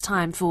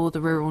Time for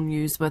the Rural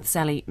News with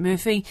Sally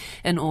Murphy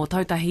in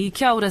Ōtautahi.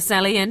 Kia ora,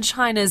 Sally. And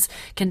China's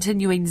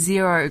continuing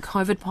zero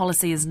COVID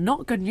policy is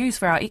not good news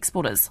for our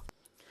exporters.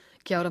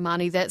 Kia ora,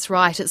 Mani, that's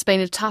right. It's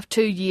been a tough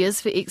 2 years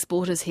for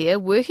exporters here,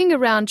 working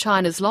around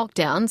China's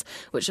lockdowns,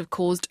 which have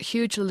caused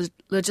huge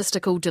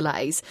logistical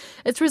delays.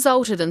 It's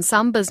resulted in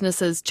some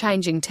businesses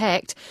changing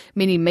tact.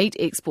 Many meat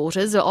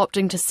exporters are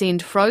opting to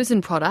send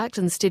frozen product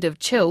instead of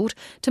chilled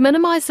to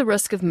minimise the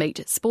risk of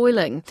meat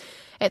spoiling.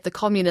 At the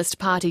Communist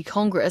Party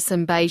Congress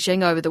in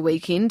Beijing over the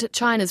weekend,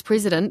 China's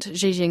President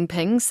Xi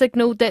Jinping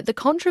signalled that the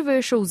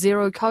controversial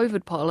zero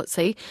COVID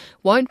policy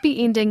won't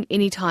be ending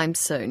anytime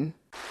soon.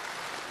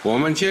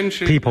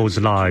 People's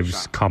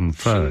lives come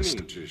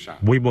first.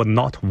 We will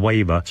not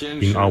waver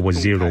in our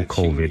zero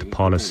COVID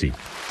policy.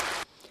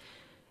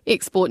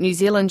 Export New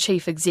Zealand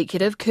Chief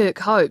Executive Kirk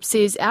Hope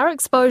says our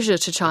exposure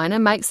to China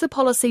makes the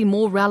policy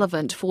more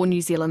relevant for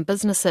New Zealand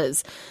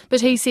businesses. But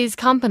he says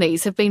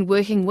companies have been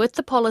working with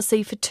the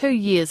policy for 2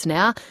 years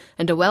now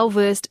and are well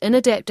versed in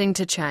adapting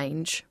to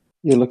change.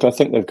 Yeah, look, I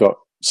think they've got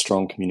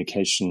strong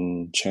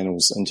communication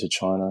channels into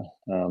China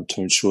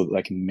to ensure that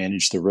they can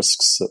manage the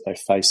risks that they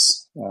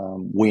face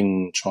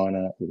when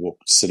China or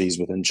cities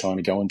within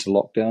China go into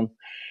lockdown.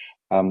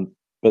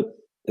 But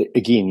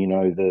again, you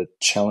know,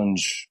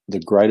 the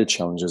greater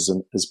challenge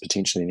is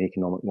potentially an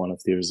economic one.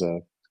 If there's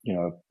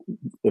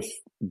if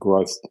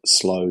growth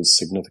slows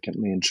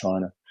significantly in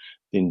China,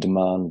 then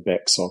demand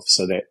backs off.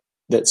 So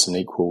that's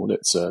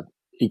a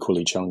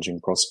equally challenging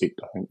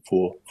prospect, I think,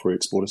 for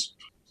exporters.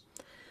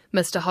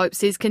 Mr Hope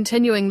says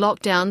continuing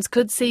lockdowns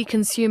could see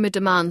consumer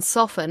demand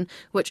soften,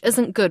 which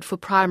isn't good for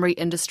primary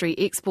industry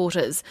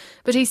exporters.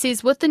 But he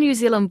says with the New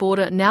Zealand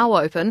border now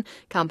open,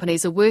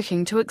 companies are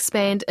working to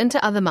expand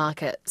into other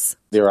markets.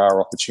 There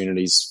are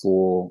opportunities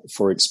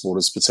for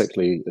exporters,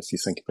 particularly if you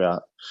think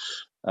about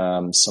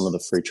some of the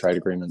free trade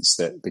agreements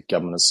that the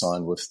government has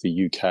signed with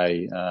the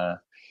UK,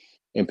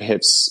 and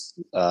perhaps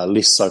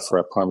less so for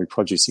our primary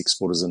produce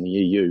exporters in the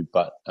EU,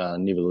 but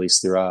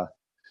nevertheless there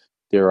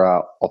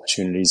are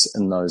opportunities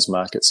in those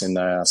markets, and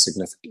they are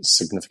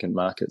significant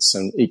markets.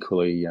 And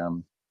equally,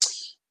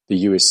 the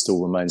US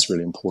still remains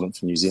really important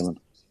for New Zealand.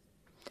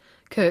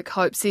 Kirk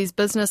Hope says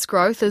business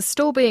growth is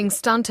still being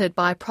stunted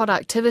by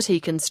productivity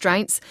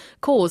constraints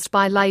caused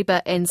by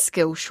labour and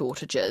skill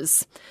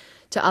shortages.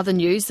 To other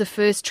news, the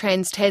first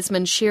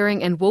Trans-Tasman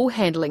shearing and wool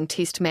handling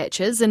test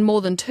matches in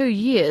more than 2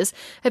 years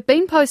have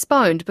been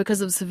postponed because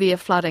of severe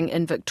flooding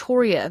in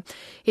Victoria.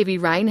 Heavy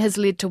rain has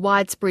led to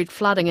widespread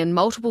flooding in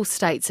multiple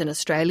states in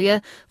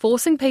Australia,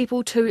 forcing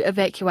people to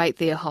evacuate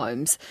their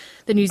homes.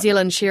 The New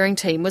Zealand shearing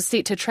team was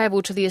set to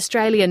travel to the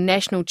Australian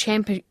National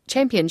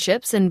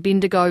Championships in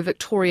Bendigo,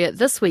 Victoria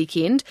this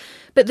weekend,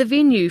 but the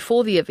venue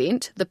for the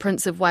event, the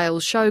Prince of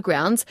Wales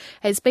Showgrounds,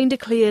 has been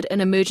declared an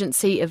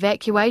emergency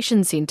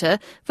evacuation centre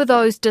for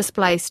those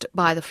displaced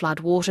by the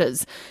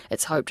floodwaters.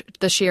 It's hoped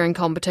the shearing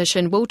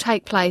competition will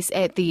take place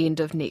at the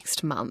end of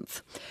next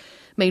month.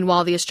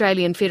 Meanwhile, the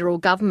Australian federal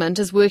government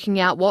is working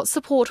out what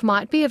support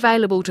might be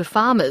available to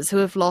farmers who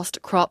have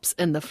lost crops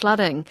in the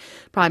flooding.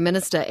 Prime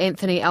Minister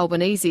Anthony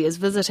Albanese is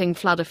visiting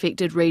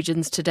flood-affected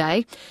regions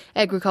today.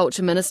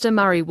 Agriculture Minister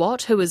Murray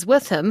Watt, who is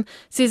with him,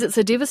 says it's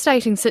a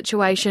devastating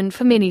situation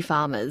for many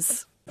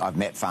farmers. I've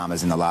met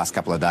farmers in the last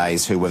couple of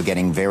days who were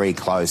getting very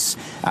close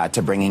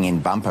to bringing in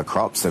bumper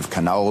crops of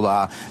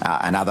canola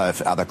and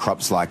other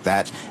crops like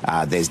that.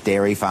 There's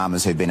dairy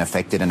farmers who've been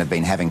affected and have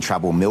been having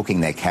trouble milking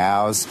their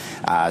cows.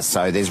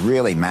 So there's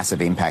really massive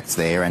impacts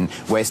there, and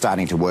we're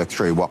starting to work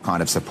through what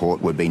kind of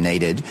support would be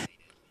needed.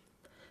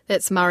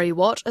 That's Murray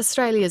Watt,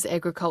 Australia's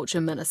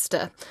Agriculture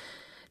Minister.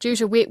 Due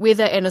to wet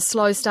weather and a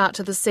slow start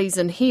to the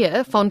season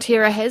here,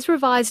 Fonterra has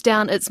revised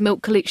down its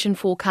milk collection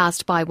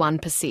forecast by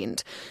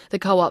 1%. The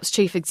Co-op's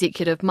Chief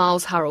Executive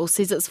Miles Hurrell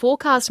says its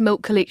forecast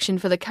milk collection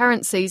for the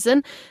current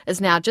season is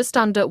now just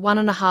under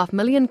 1.5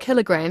 million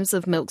kilograms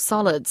of milk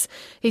solids.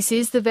 He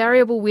says the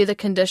variable weather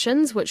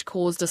conditions, which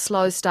caused a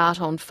slow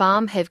start on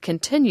farm, have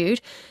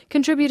continued,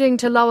 contributing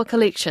to lower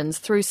collections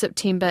through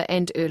September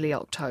and early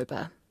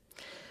October.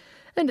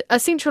 And a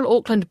Central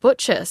Auckland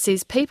butcher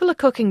says people are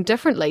cooking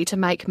differently to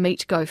make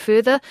meat go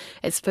further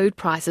as food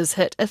prices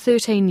hit a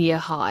 13-year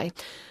high.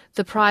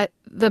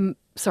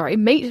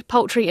 Meat,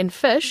 poultry and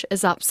fish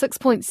is up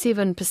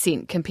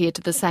 6.7% compared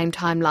to the same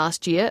time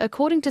last year,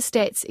 according to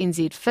Stats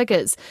NZ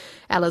figures.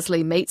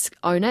 Ellerslie Meats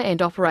owner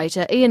and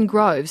operator Ian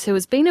Groves, who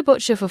has been a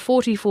butcher for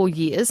 44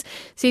 years,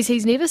 says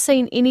he's never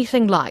seen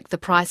anything like the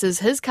prices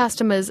his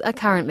customers are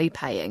currently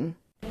paying.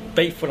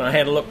 Beef, when I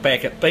had a look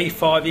back at beef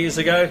 5 years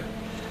ago,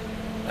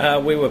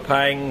 we were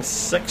paying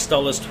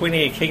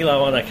 $6.20 a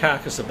kilo on a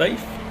carcass of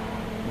beef.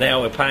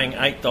 Now we're paying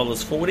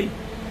 $8.40.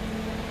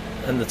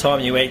 And the time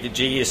you add the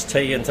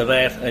GST into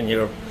that and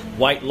your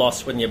weight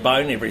loss when you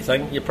bone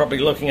everything, you're probably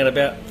looking at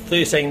about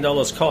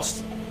 $13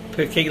 cost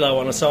per kilo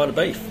on a side of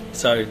beef.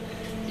 So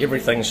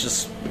everything's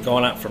just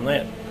gone up from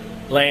that.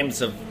 Lambs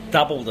have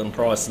doubled in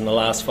price in the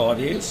last 5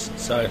 years.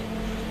 So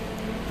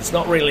it's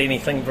not really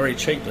anything very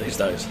cheap these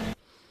days.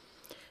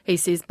 He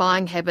says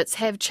buying habits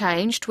have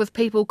changed, with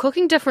people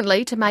cooking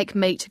differently to make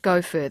meat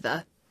go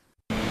further.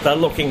 they're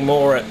looking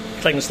more at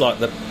things like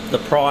the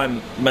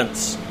prime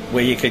mince,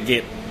 where you could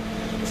get,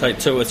 say,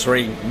 2 or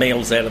 3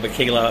 meals out of a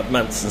kilo of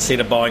mince instead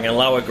of buying a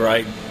lower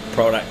grade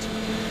product,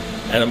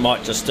 and it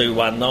might just do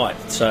one night.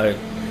 So,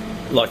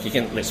 like, you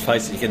can, let's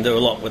face it, you can do a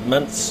lot with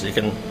mince. You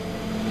can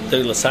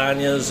do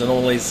lasagnas and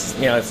all these,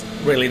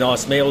 really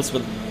nice meals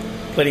with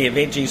plenty of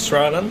veggies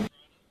thrown in.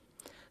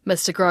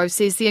 Mr Grove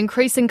says the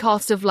increasing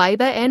cost of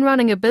labour and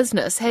running a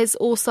business has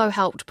also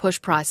helped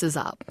push prices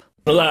up.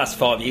 The last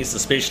 5 years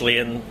especially,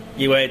 and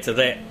you add to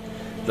that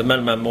the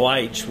minimum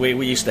wage, where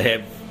we used to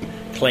have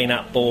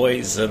clean-up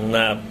boys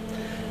and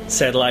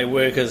Saturday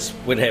workers,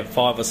 would have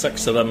 5 or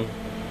 6 of them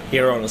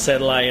here on a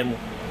Saturday, and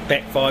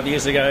back 5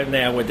 years ago,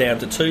 now we're down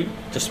to 2,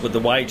 just with the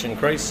wage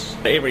increase.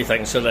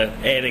 Everything's sort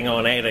of adding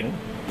on.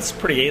 It's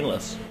pretty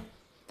endless.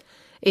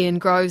 Ian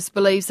Groves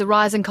believes the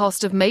rising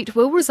cost of meat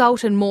will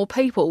result in more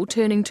people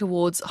turning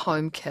towards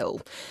home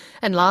kill.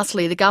 And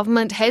lastly, the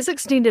government has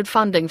extended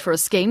funding for a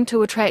scheme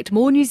to attract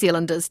more New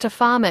Zealanders to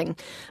farming.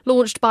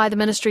 Launched by the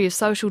Ministry of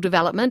Social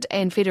Development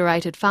and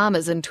Federated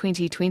Farmers in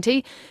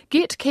 2020,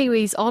 Get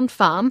Kiwis on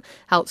Farm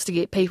helps to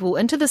get people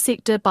into the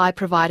sector by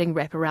providing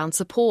wraparound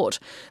support.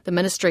 The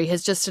ministry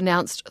has just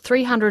announced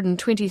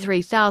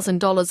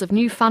 $323,000 of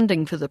new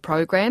funding for the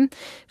program.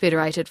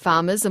 Federated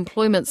Farmers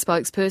Employment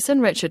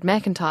spokesperson Richard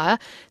McIntyre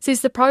says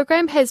the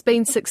program has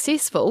been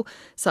successful,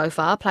 so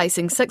far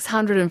placing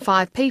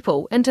 605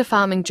 people into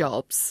farming jobs.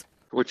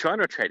 We're trying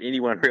to attract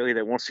anyone really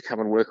that wants to come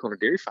and work on a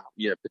dairy farm.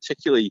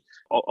 Particularly,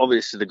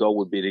 obviously the goal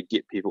would be to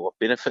get people off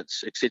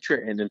benefits, etc.,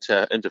 and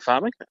into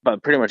farming.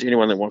 But pretty much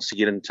anyone that wants to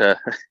get into,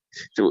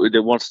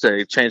 that wants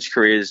to change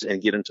careers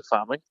and get into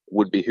farming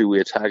would be who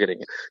we're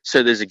targeting.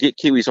 So there's a Get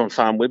Kiwis on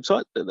Farm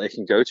website that they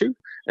can go to,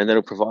 and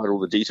that'll provide all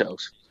the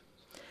details.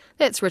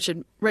 That's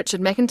Richard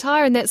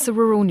McIntyre, and that's the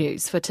Rural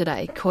News for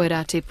today. Koe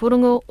rā te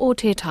purongo o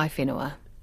te tai whenua.